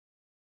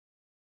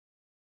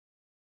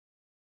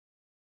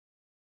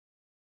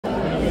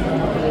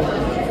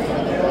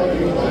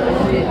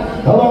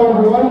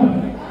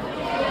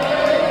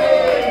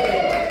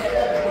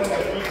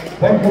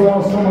Thank you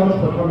all so much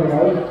for coming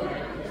out.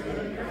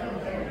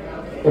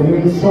 It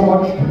means so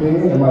much to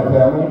me and my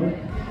family.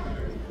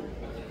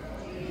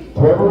 To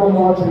everyone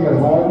watching at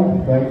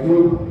home, thank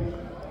you.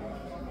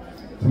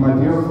 To my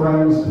dear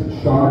friends,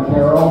 Shauna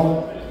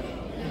Carroll,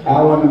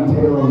 Alan and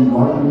Taylor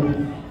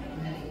Martin,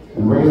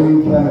 and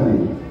Raylene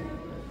Kennedy,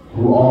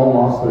 who all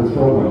lost their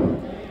children.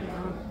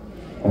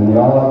 And they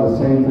all have the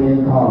same thing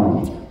in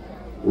common.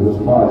 It was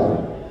Fundraiser.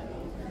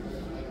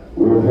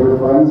 We are dear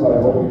friends.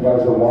 I hope you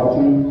guys are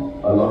watching.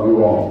 I love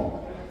you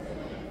all.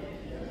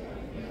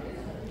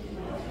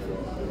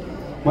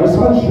 My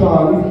son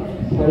Sean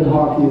played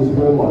hockey his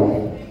whole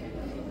life.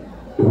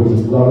 It was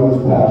his love and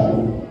his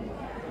passion.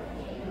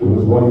 It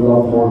was what he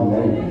loved more than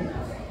anything.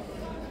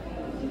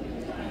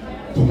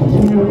 To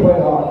continue to play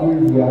hockey,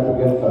 he had to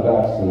get a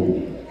vaccine.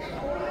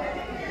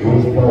 It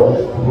was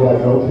forced. He had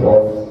no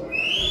choice.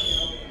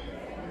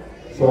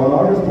 So on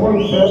August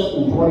 25th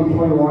in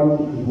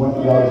 2021, he went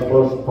and got his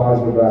first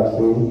Pfizer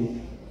vaccine.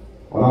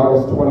 On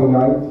August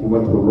 29th, he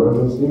went to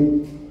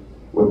emergency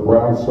with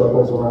brown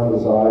circles around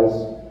his eyes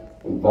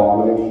and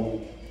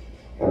vomiting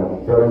and a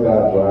very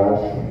bad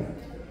rash.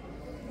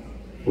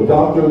 The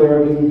doctor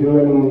there didn't do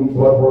any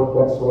blood work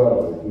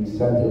whatsoever. He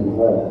sent him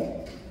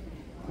home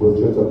with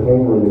just a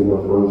pain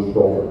reliever for his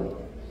shoulder.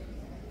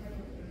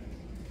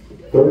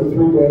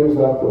 33 days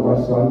after my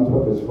son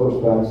took his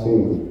first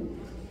vaccine,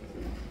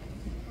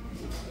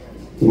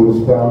 he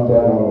was found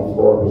dead on the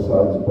floor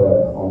beside his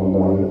bed on the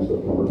morning of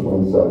September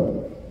 27th.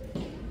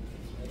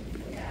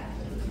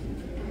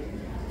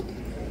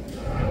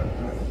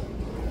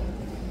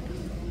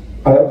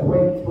 I had to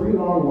wait 3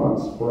 long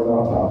months for an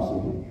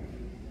autopsy.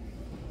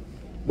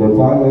 They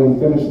finally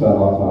finished that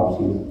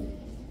autopsy,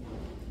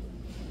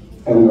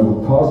 and the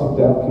cause of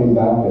death came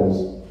back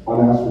as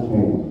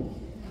unascertained.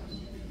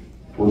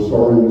 We're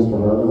sorry, Mr.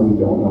 Herman, we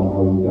don't know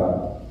how he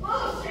died.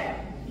 Bullshit!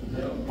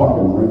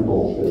 Fucking right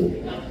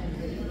bullshit.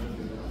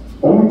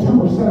 Only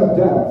 2% of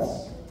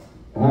deaths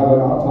have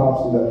an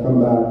autopsy that come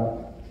back,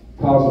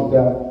 cause of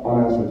death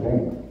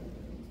unascertained.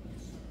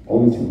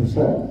 Only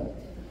 2%.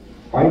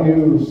 I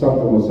knew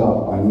something was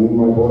up. I knew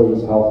my boy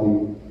was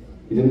healthy.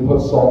 He didn't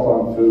put salt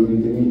on food. He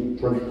didn't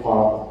drink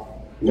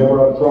pop. He never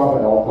had a drop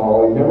of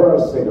alcohol. He never had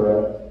a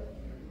cigarette.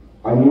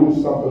 I knew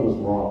something was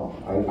wrong.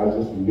 I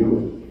just knew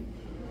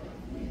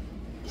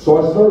it. So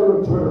I started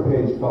a Twitter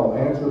page called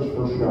Answers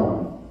for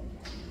Sean.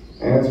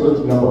 Answers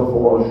number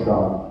 4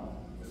 Sean.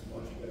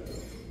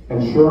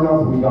 And sure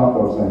enough, we got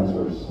those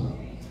answers.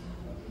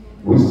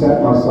 We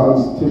sent my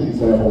son's tissue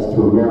samples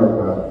to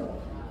America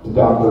to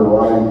Dr.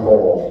 Ryan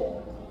Cole,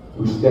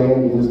 who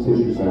stained his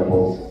tissue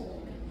samples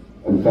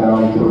and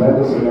found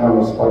tremendous amount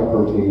of spike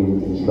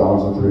protein in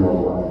Sean's adrenal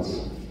glands.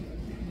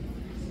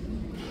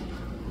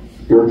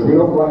 Your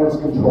adrenal glands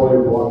control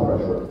your blood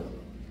pressure.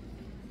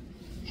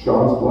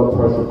 Sean's blood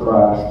pressure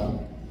crashed,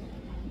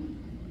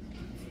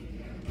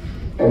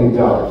 and he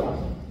died.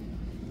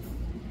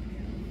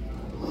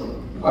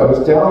 I was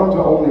down to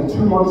only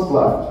 2 months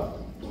left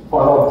to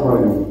file a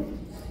claim,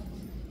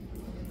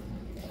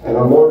 and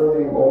a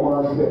lawyer named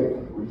Omar Sheikh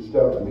reached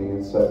out to me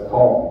and said,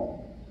 call me.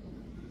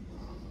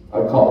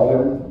 I called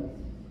him,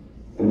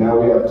 and now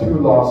we have 2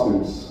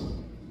 lawsuits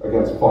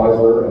against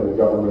Pfizer and the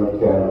government of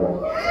Canada.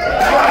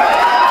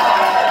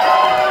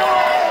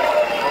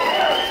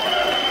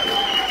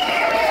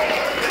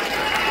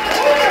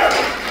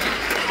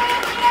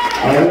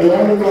 I am the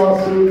only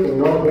lawsuit in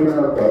North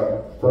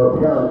America for a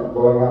parent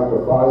going after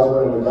Pfizer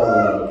and the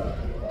government.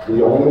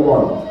 The only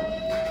one.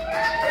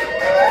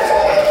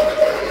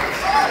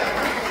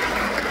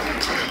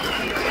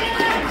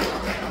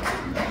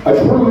 I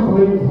truly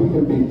believe we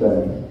can beat them,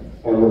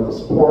 and with the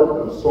support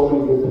of so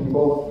many good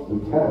people, we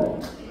can.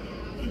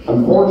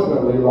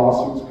 Unfortunately,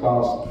 lawsuits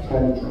cost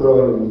 $10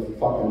 trillion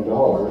fucking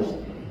dollars,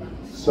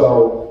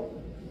 so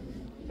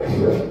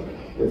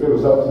if it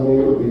was up to me,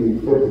 it would be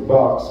 $50,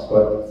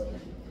 but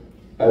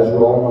as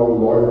you all know,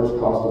 lawyers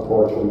cost a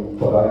fortune,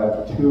 but I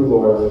have 2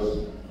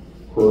 lawyers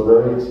who are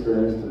very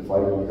experienced in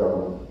fighting the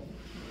government.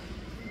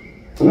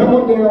 And then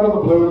one day out of the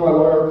blue, my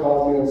lawyer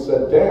called me and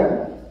said,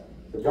 Dan,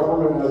 the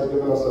government has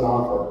given us an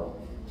offer.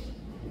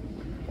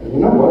 And you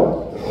know what?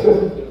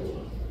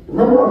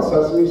 Remember on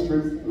Sesame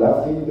Street,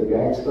 Lefty, the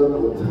gangster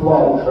with the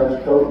long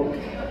trench coat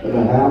and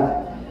the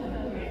hat?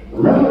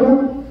 Remember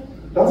him?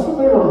 That's what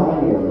they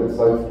remind me of. It's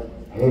like,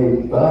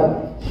 hey, bud.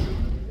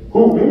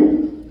 Who, me?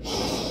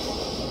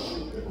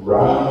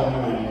 Right.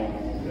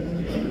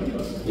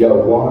 You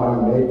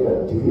wanna make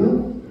a deal?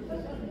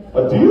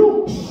 A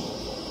deal?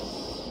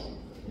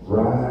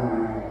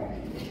 Right.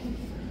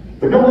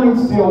 The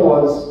government's deal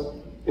was,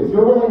 if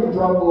you're willing to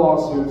drop the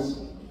lawsuits,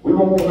 we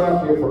won't come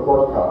after you for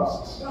court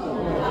costs.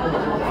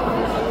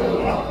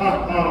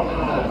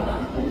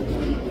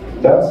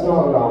 That's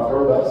not an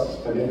offer,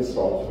 that's an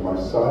insult to my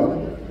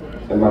son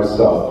and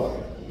myself.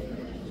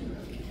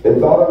 They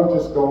thought I would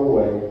just go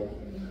away.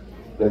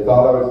 They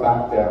thought I would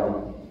back down.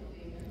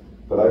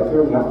 But I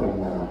fear nothing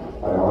now.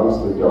 I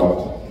honestly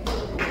don't.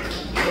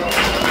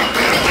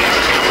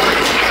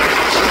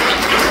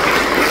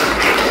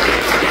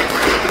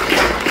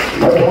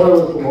 My boy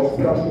was was the most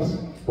precious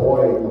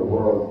boy in the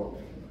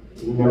world.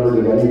 He never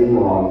did anything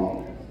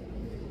wrong.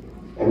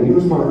 And he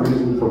was my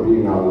reason for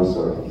being on this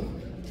earth.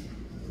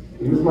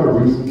 He was my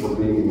reason for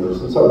being here.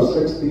 Since I was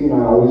 16,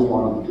 I always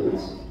wanted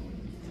kids.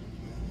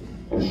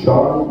 And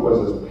Sean was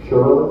as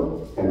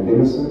pure and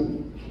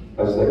innocent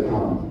as they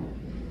come.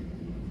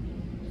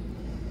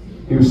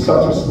 He was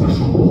such a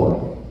special boy.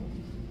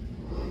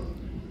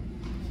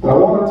 But I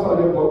want to tell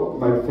you about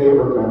my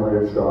favorite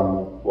memory of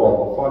Sean. Well,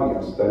 the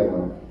funniest,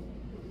 anyway.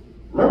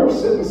 Remember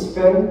Sit and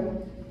Spin?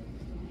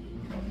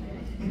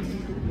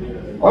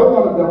 I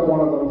wanted them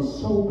one of them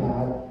so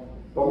bad,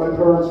 but my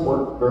parents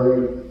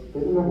they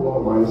didn't have a lot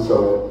of money,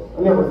 so I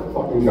never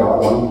fucking got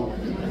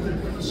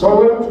one. So I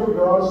went to a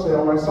garage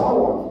sale and I saw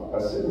one, a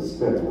Sit and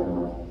Spin, and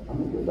I'm like, I'm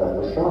gonna give that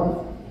a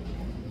shot.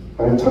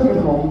 And I took it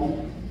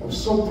home. I was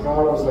so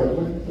proud. I was like,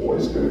 my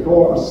boy's gonna go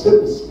on a Sit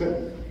and Spin.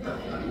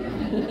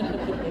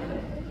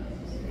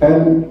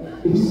 And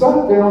he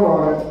sat down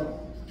on it,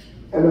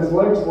 and his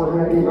legs were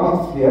hanging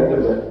off the end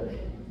of it.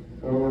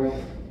 And I'm like,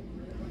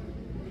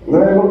 and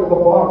then I look at the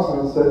box and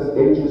it says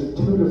ages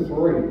 2 to 3.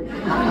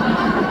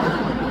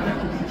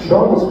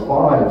 Sean was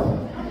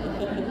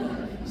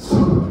 5. So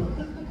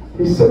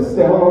he sits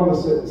down on the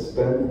Sit and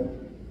Spin,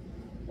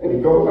 and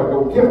I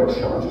go, give it,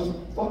 Sean, just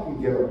fucking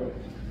give it.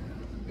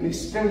 And he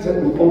spins it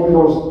and only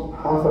goes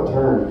half a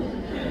turn.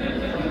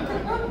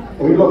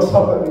 And he looks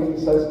up at me and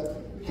he says,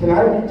 can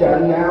I be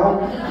done now?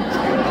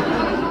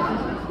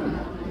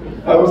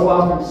 I was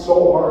laughing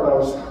so hard I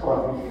was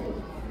crying.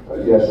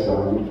 Yes,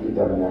 Sean, you can be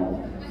done now.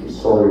 I'm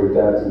sorry, your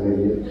dad's an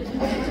idiot.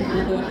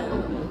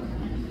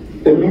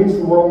 It means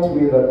the world to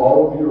me that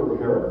all of you are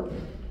here.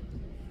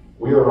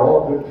 We are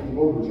all good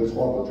people who just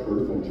want the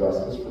truth and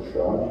justice for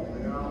Sean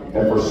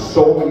and for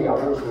so many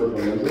others who have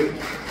been injured.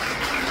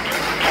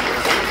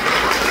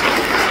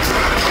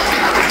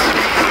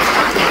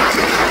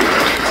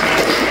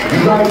 You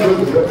guys are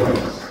the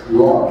difference.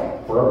 You are.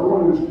 For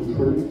everyone who's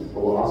contributed to the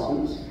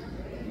lawsuits,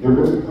 you're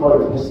going to be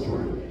part of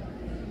history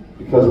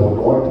because we're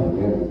going to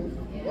win.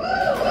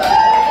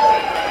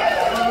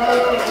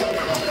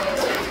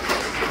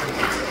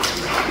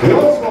 We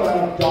also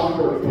have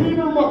Dr.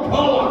 Peter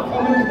McCullough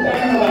coming to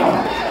Canada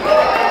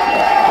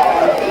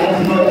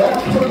as my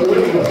expert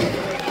witness.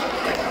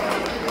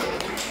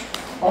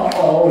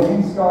 Uh-oh,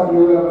 he's got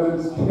new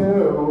evidence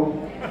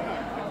too.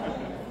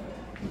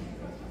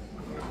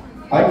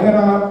 I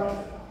cannot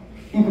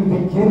even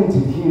begin to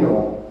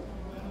heal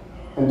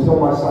until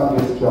my son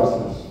gets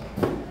justice.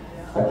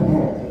 I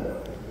can't.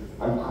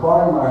 I'm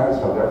crying my eyes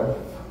out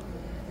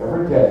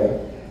every day,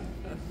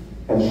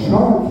 and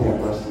Sean can't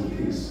rest in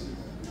peace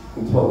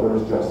until there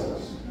is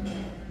justice.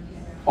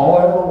 All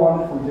I ever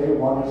wanted from day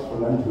one is for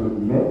them to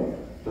admit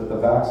that the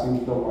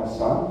vaccine killed my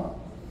son,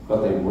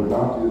 but they would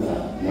not do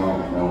that.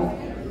 No.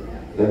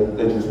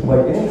 They just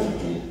play games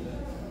with me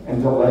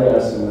and delay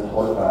us in the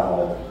court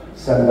battle.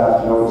 Send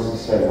back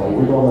notices saying, well,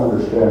 we don't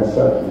understand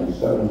section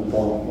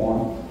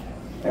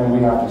 7.1, and we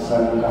have to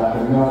send them back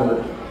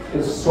another.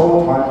 It's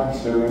so time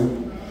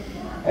consuming,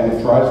 and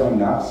it drives me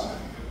nuts,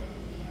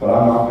 but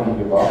I'm not going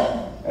to give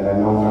up, and I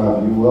know none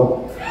of you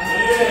will.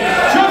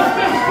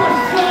 Justice for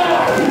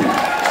Sean!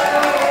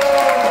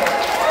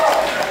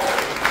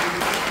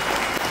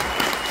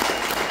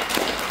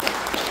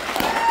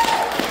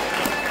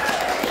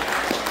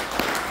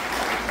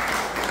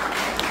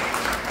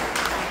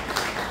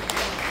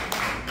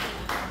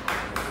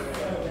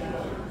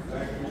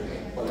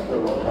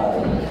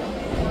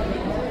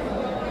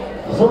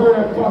 Sorry I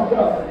fucked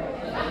up.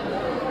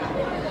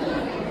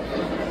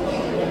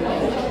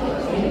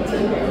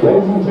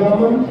 Ladies and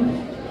gentlemen,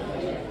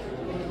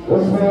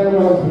 this man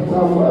has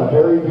become a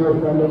very dear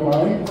friend of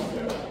mine.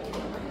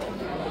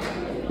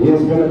 He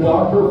has been a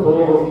doctor for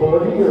over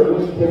 40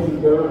 years, taking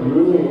care of you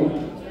and me.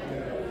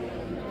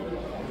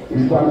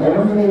 He's done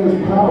everything in his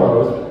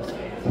power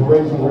to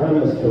raise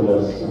awareness to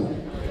this.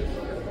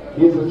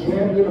 He is a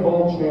champion of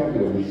all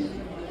champions.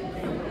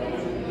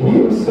 He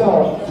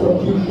himself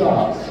took 2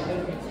 shots.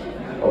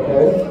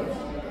 Okay?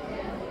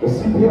 The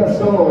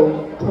CPSO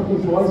took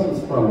his license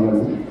from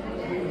him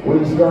when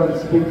he started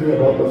speaking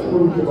about the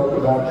truth about the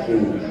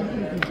vaccines.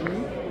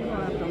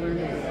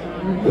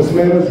 This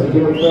man is a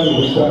dear friend.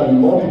 We've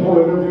done multiple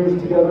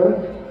interviews together.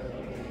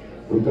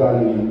 We've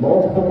done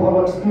multiple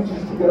public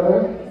speeches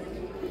together.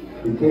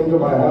 He came to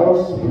my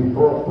house. We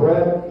broke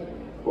bread.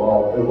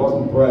 Well, it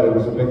wasn't bread. It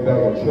was a big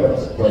bag of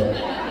chips. But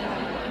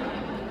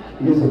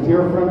he is a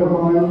dear friend of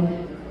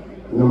mine.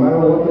 No matter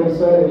what they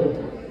say,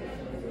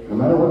 no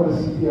matter what the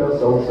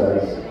CPSO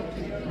says,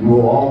 you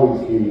will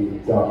always be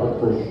Dr.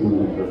 Chris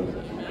Shoemaker.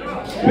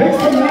 Make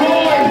some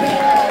noise!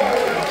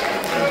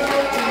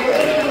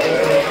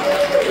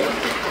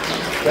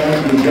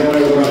 Thank you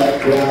very much,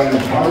 Dan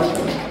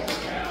Hartman.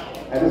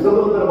 And it's a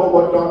little bit about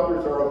what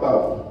doctors are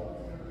about.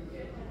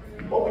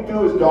 What we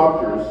do as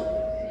doctors,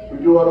 we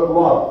do out of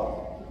love.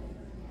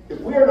 If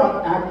we are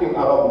not acting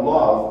out of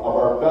love of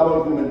our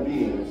fellow human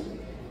beings,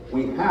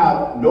 we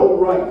have no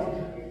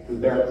right to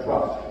their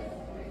trust.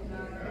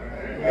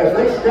 As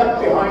they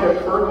step behind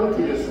a curtain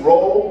to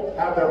disrobe,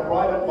 have their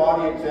private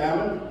body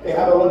examined, they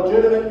have a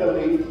legitimate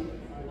belief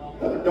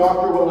that the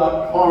doctor will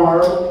not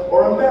harm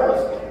or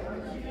embarrass them.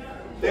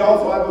 They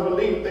also have a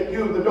belief that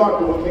you, the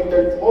doctor, will take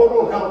their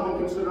total health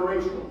into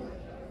consideration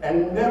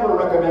and never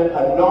recommend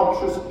a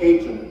noxious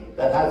agent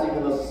that has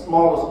even the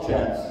smallest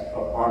chance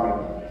of harming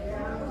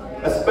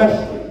them,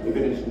 especially if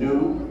it is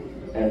new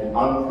and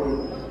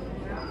unproven.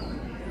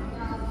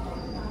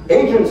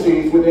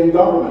 Agencies within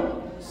government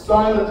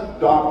silent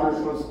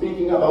doctors from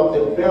speaking about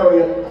the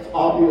various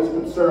obvious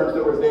concerns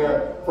that were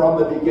there from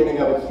the beginning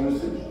of its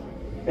usage.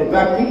 In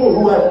fact, people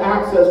who had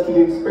access to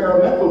the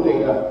experimental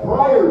data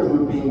prior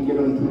to it being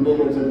given to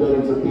millions and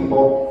billions of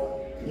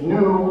people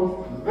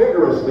knew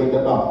vigorously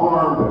that the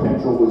harm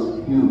potential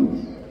was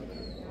huge.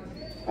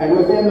 And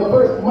within the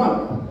first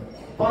month,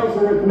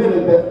 Pfizer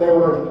admitted that there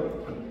were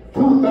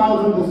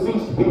 2,000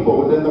 deceased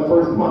people within the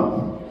first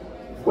month.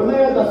 When they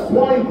had the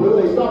swine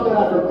flu, they stopped it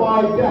after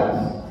 5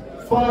 deaths.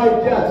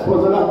 5 deaths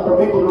was enough for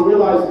people to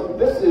realize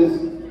this is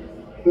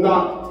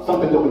not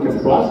something that we can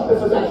trust.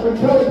 This is actually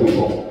killing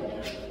people.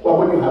 Well,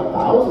 when you have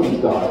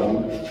thousands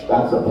dying,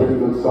 that's a pretty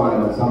good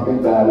sign that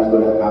something bad is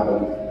going to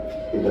happen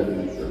in the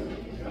future.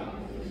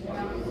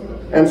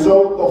 And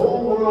so the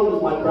whole world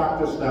is my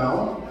practice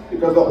now,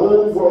 because the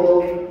whole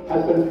world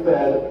has been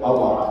fed a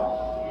lie.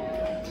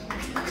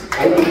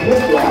 And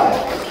this lie,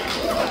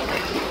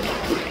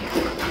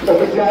 that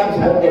the jabs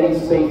have any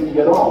safety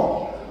at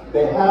all.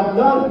 They have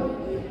none.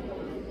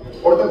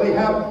 Or that they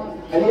have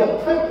any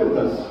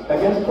effectiveness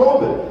against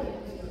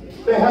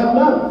COVID. They have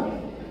none.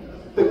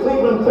 The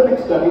Cleveland Clinic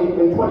study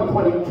in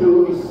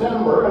 2022,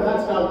 December, and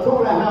that's now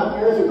 2.5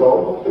 years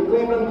ago, the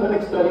Cleveland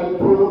Clinic study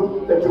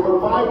proved that you were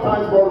 5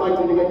 times more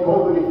likely to get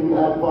COVID if you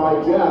had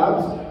 5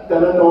 jabs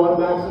than a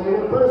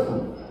non-vaccinated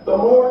person. The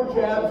more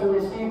jabs you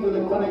received in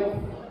the clinic,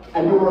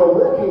 and you were a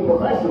working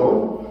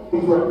professional,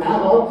 these were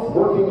adults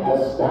working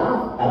as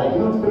staff at a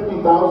huge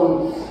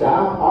 50,000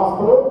 staff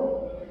hospital,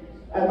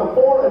 and the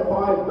 4 and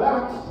 5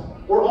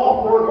 vaxxed were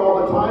off work all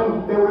the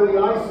time. They were in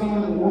the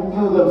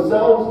ICU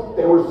themselves.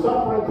 They were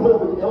suffering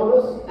COVID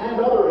illness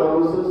and other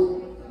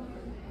illnesses.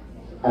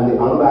 And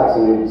the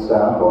unvaccinated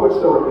staff, of which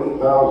there were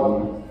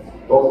 8,000,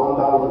 those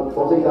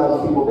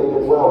 8,000 people, they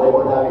did well. They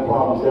weren't having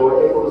problems. They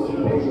were able to see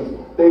patients.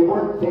 They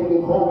weren't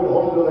taking COVID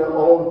home to their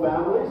own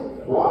families.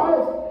 Why?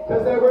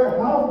 Because they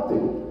were healthy.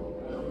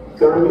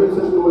 Their immune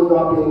system was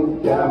not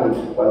being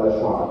damaged by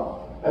the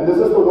shot. And this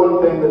is the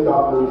one thing that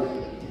Drs.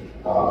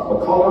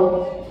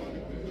 McCullough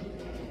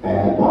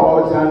and Paul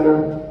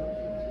Alexander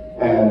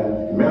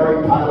and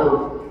Mary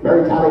Tyler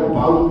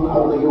Bowden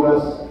out of the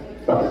U.S.,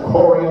 Dr.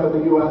 Corey out of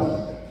the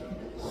U.S.,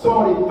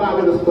 so many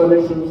fabulous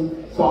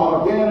clinicians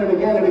saw again and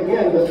again and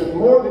again that the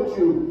more that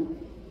you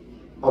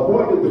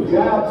avoided the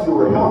jabs, you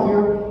were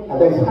healthier. And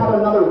they had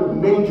another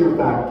major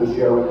fact to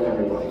share with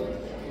everybody.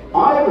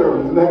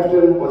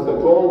 Ivermectin was the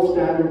gold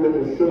standard that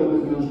it should have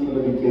been used in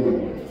the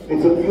beginning.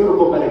 It's a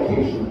beautiful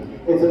medication.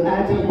 It's an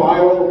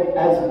antiviral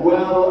as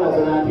well as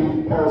an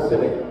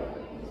anti-parasitic.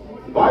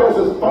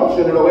 Viruses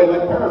function in a way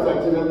like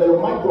parasites, in that they're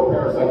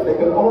microparasites. They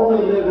can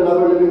only live in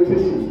other living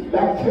tissues.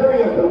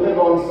 Bacteria can live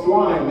on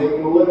slime, they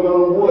can live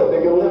on wood,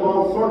 they can live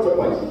all sorts of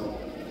places.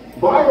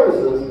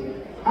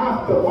 Viruses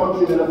have to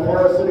function in a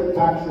parasitic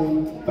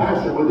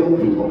fashion within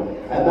people.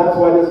 And that's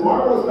why this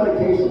marvelous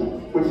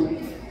medication, which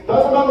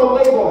doesn't on the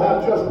label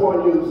have just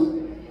one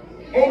use,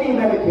 any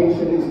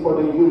medication is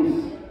for the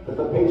use that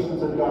the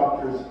patients and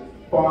doctors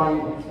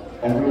find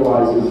and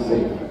realize is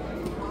safe.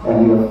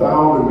 And you have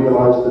found and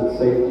realized that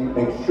safety,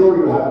 make sure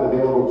you have it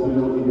available to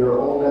you in your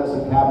own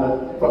medicine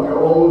cabinet, from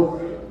your own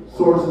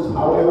sources,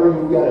 however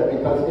you get it,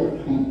 because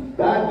if the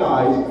bad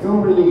guys do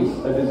release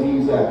a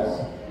disease X,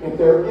 if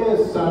there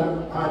is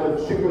some kind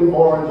of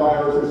chicken-borne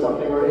virus or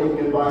something, or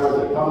avian virus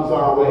that comes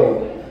our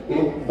way,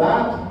 if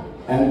that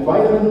and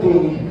vitamin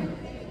D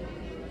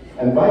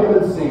and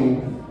vitamin C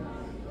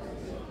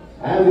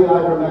and the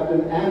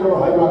ivermectin and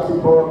or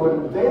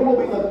hydroxychloroquine, they will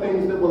be the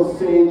things that will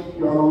save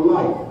your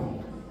life.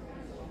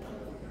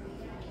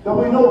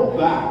 There'll be no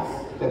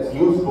vax that's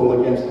useful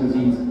against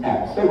disease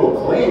X. They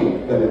will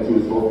claim that it's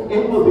useful.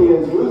 It will be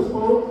as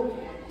useful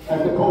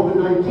as the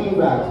COVID-19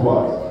 vax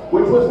was,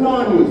 which was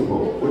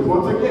non-useful, which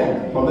once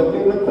again, from the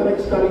Cleveland Clinic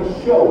study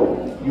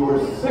showed you were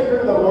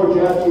sicker the more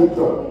jabs you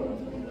took.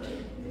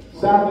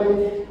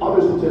 Sadly,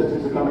 other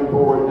statistics are coming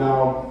forward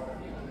now.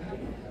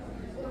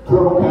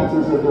 Turbo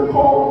cancers, as they're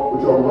called,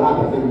 which are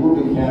rapidly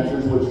moving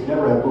cancers, which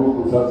never have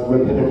moved with such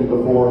rapidity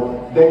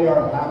before, they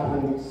are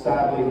happening,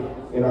 sadly,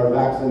 in our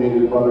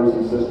vaccinated brothers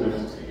and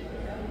sisters.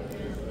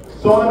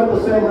 So I'm at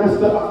the same risk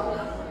that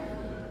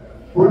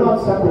we're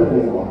not separate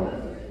anymore.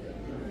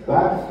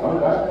 Vax,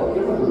 unvax, what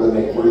difference does it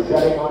make? We're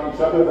shedding on each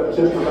other, but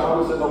just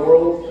around us in the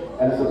world,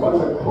 and it's a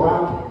bunch of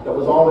crap that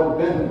was all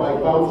invented by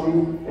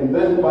Fauci,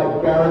 invented by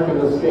Barrack in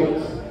the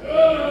States.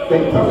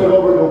 They took it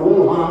over to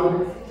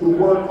Wuhan to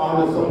work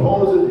on a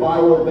supposed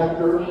viral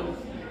vector.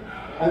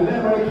 And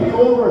then when it came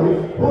over,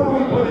 who do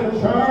we put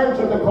in charge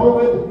of the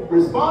COVID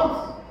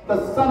response?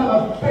 The son of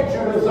a bitch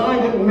who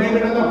designed it and made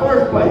it in the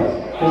first place.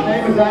 His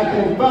name is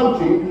Anthony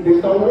Fauci.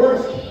 He's the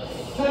worst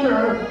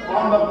sinner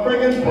on the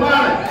friggin'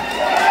 planet.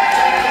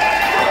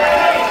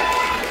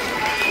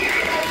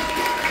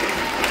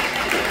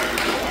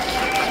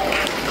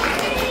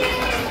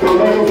 So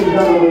ladies and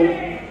gentlemen,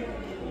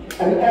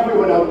 and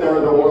everyone out there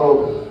in the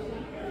world,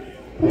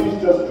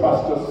 please just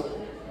trust us.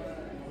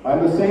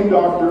 I'm the same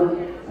doctor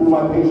who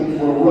my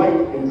patients were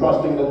right in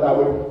trusting that I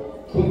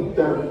would keep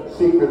their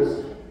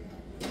secrets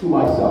to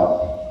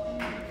myself.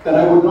 That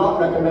I would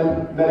not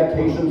recommend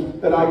medications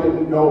that I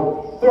didn't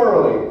know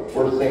thoroughly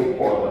were safe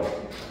for them.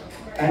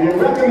 And in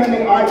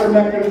recommending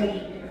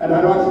ivermectin and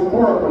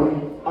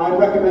hydroxychloroquine, I'm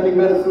recommending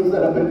medicines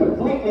that have been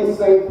completely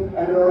safe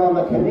and are on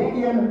the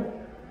Canadian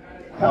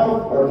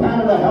Health or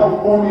Canada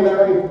Health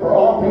Formulary for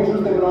all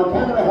patients. They've been on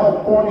Canada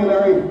Health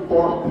Formulary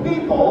for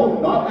people,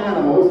 not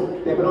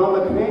animals. They've been on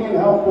the Canadian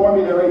Health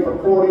Formulary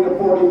for 40 to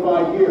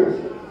 45 years.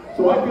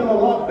 So I feel a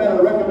lot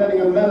better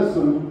recommending a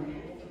medicine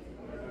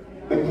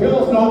that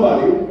kills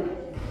nobody.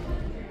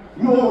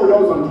 You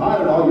overdose on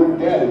Tylenol, you're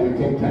dead if you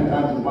take 10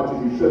 times as much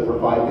as you should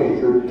for 5 days.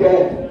 You're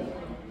dead.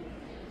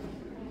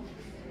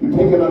 You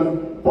take an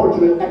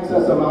unfortunate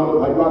excess amount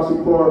of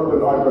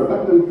hydroxychloroquine or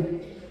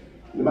ivermectin,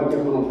 you might get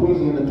a little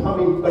queasy in the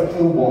tummy, but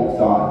you won't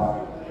die.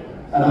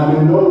 And I'm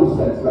in no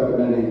sense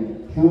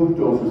recommending huge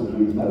doses of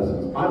these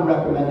medicines. I'm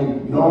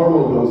recommending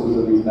normal doses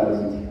of these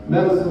medicines.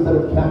 Medicines that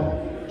have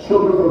kept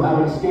children from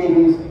having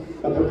scabies,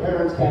 but their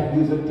parents can't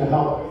use it to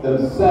help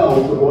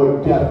themselves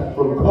avoid death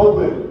from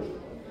COVID.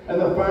 And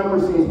the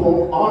pharmacies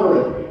won't honor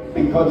it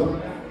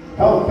because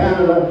Health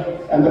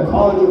Canada and the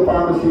College of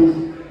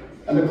Pharmacies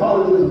and the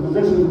colleges of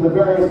physicians in the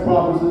various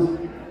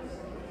provinces,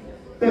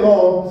 they've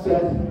all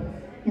said,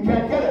 you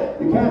can't get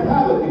it, you can't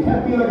have it, you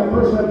can't be like a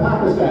person in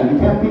Pakistan, you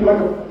can't be like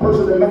a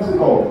person in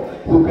Mexico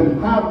who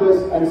can have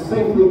this and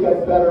safely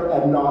get better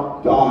and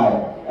not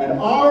die. And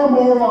our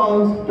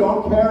morons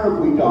don't care if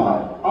we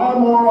die. Our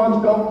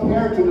morons don't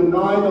care to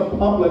deny the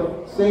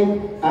public safe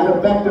and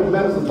effective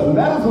medicines. The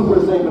medicines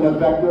were safe and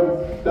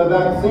effective, the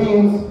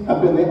vaccines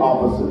have been the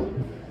opposite.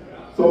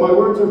 So my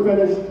words are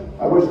finished.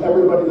 I wish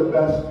everybody the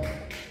best.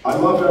 I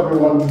love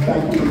everyone.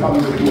 Thank you for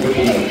coming to here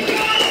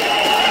tonight.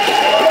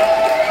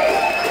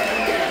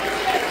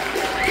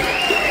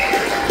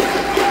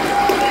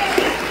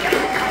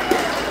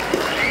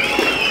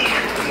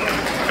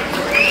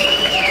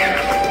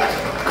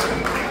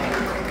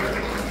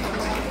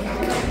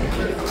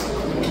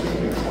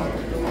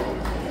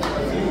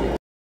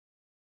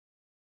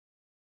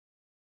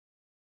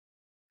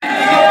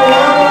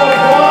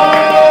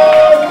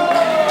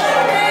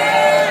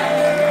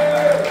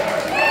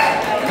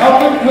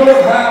 Nothing could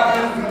have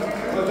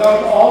happened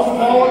without all the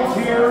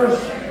volunteers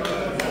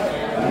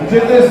who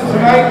did this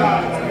tonight,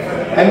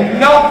 and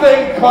nothing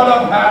could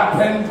have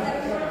happened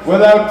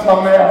without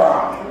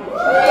Tamara.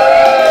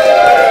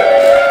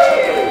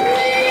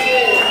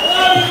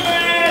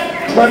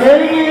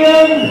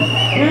 Canadian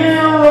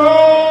hero!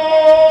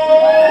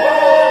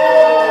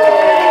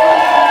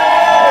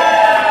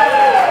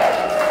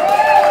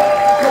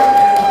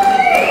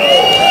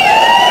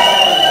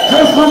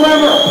 Just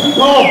remember,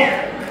 people,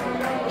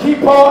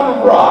 keep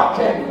on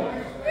rocking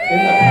in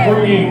the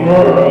free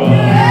world.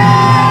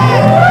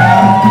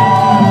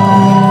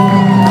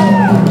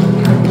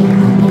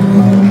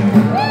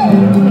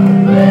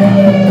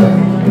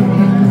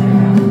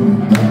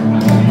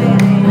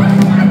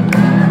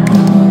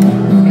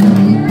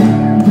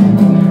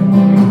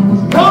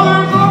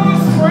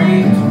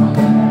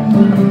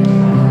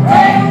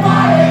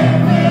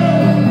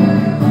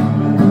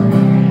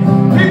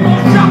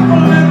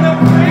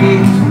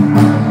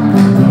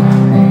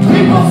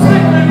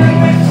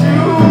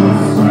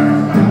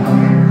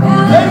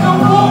 There's a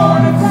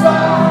warning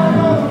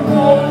sign.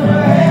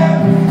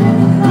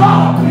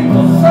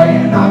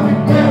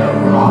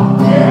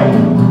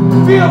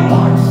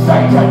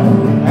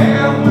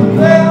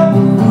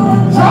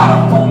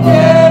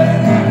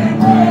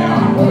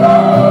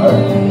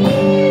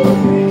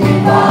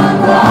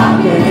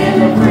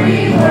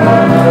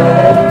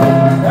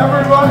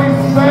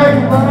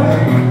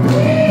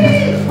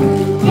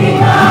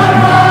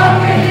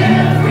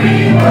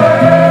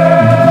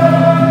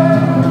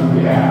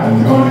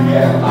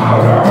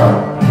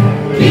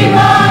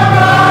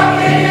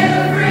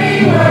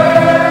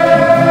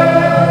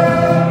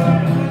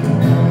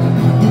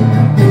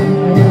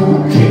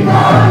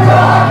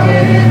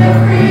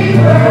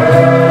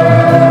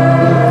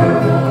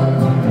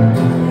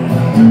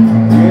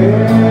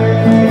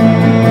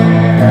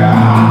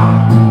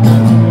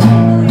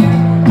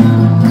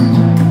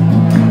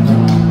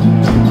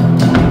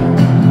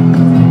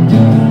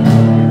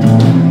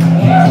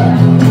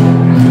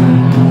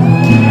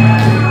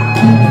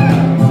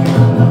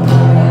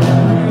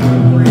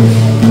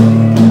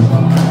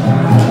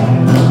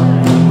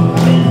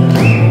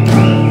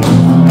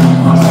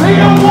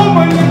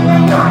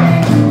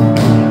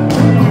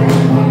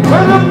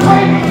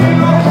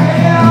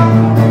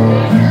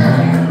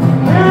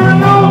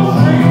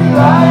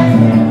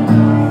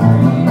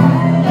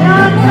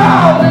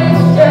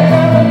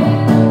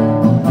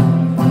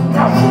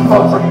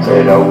 puts a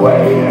kid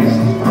away and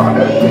she's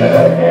gonna get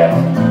ahead.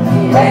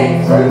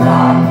 Hates her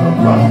life,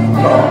 but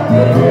don't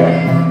get it.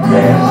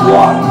 There's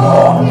one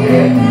more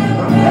kid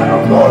who'll never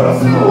go to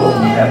school,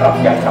 never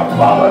get to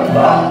fall in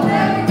love,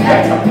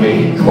 get to be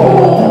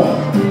cool.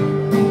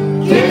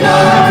 Keep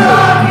on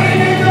rocking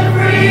in the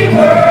free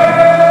world.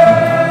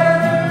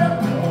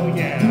 Oh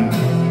yeah.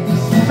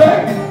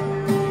 Sing.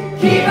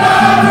 Keep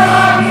on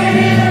rocking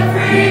in the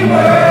free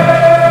world.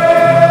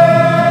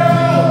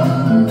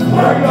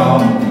 Where you go?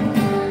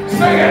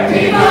 Sing it.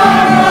 Keep on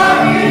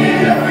rocking in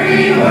the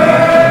free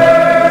world.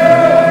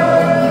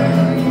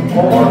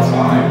 One more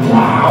time,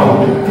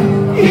 loud.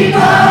 Keep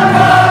on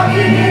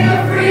rocking in the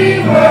free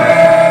world.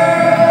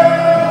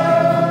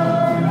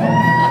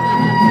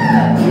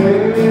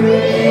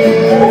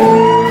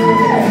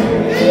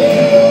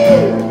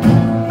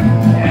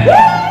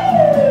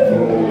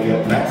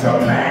 That's a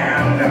man.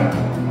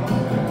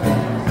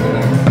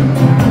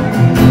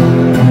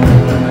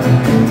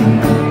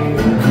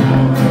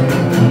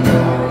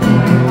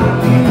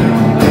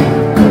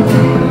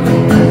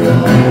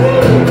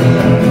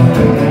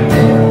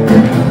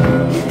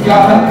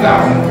 Got a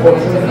thousand for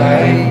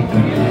tonight.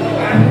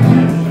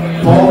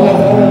 For the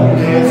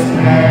homeless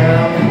man.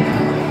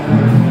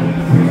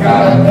 We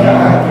got a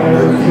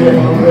dagger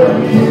getting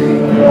ready to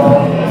go.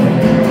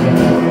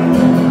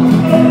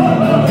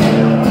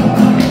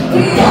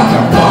 We got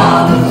the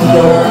bomb and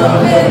stir a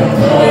little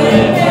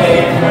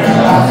bit.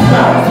 That's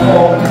not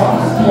all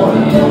possible.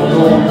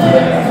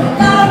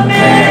 The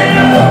men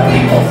of the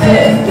people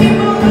says keep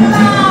moving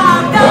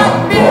alive. Not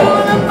fuel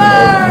to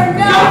burn.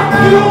 Not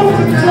fuel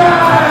to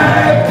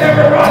drive.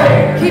 Everybody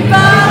keep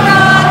on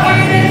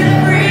rocking in the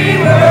free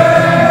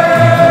world.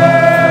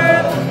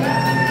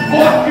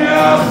 What can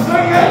I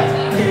sing it?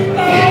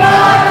 Keep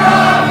on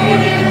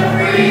rocking in the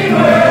free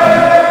world.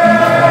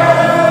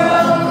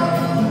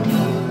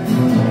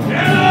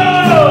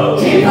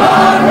 Keep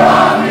on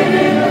rocking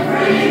in the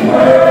free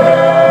world.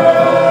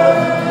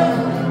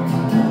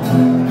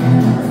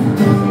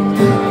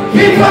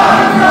 Keep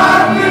on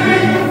rocking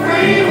in the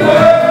free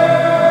world.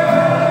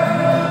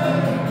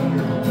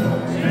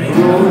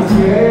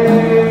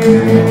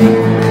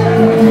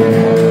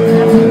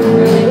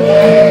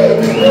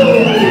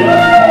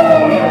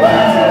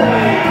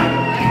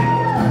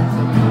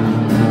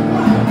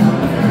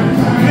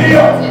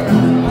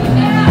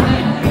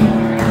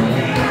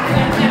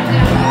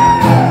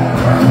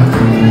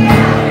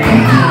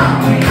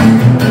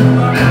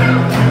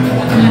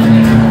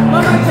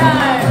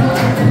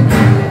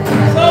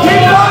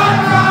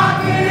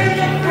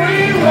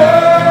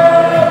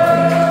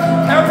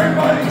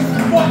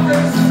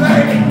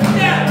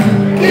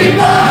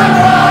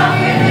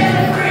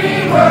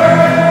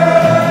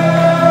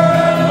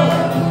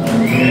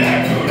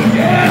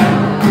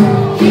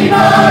 Keep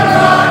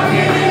on